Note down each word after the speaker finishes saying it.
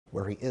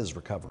where he is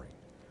recovering.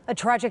 A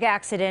tragic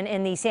accident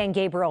in the San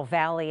Gabriel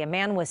Valley. A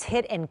man was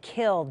hit and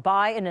killed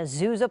by an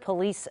Azusa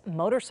Police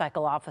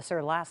motorcycle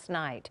officer last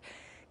night.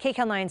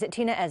 KCAL 9's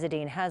Tina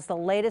Ezedine has the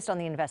latest on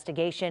the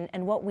investigation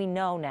and what we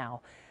know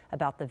now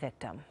about the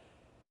victim.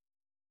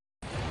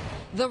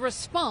 The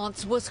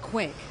response was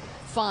quick.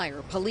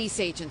 Fire, police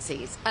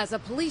agencies, as a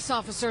police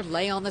officer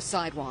lay on the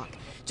sidewalk.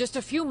 Just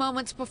a few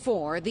moments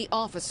before, the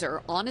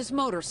officer on his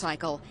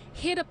motorcycle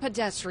hit a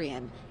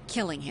pedestrian,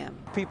 killing him.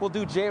 People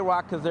do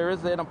jaywalk because there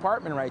is an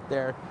apartment right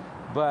there,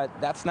 but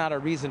that's not a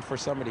reason for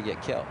somebody to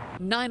get killed.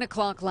 9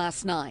 o'clock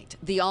last night,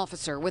 the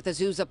officer with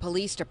Azusa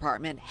Police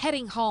Department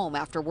heading home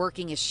after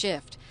working his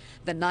shift.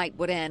 The night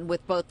would end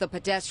with both the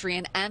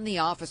pedestrian and the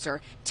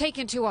officer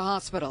taken to a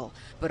hospital,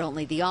 but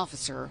only the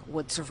officer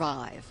would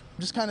survive.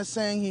 Just kind of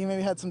saying he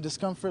maybe had some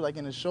discomfort like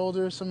in his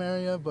shoulder, some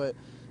area, but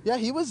yeah,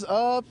 he was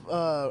up,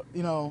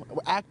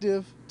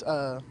 active,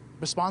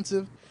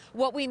 responsive.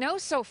 What we know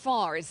so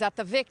far is that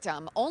the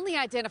victim, only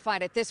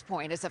identified at this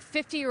point as a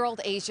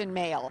 50-year-old Asian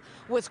male,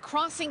 was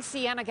crossing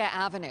Cienega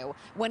Avenue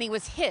when he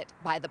was hit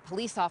by the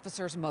police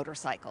officer's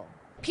motorcycle.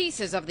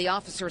 Pieces of the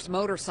officer's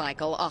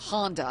motorcycle, a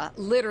Honda,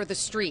 litter the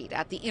street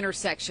at the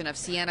intersection of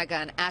Cienega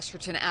and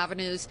Asherton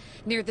Avenues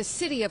near the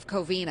city of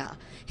Covina.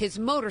 His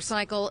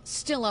motorcycle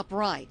still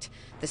upright.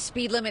 The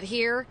speed limit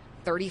here,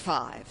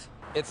 35.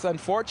 It's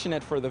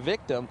unfortunate for the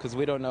victim because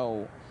we don't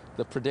know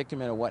the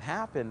predicament of what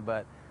happened,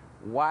 but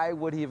why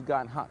would he have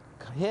gotten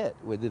hit?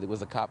 Was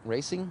the cop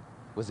racing?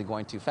 Was he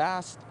going too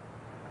fast?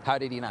 How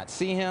did he not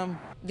see him?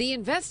 The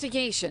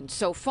investigation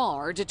so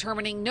far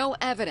determining no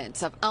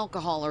evidence of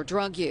alcohol or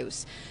drug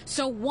use.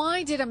 So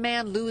why did a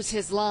man lose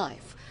his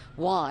life?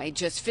 Why,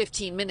 just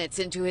 15 minutes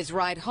into his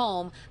ride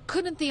home,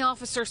 couldn't the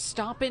officer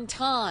stop in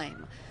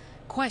time?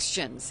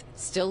 Questions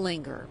still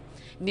linger.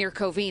 Near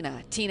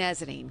Covina, Tina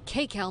Ezedine,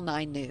 KCAL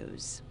 9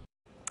 News.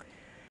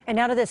 And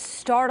now to this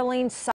startling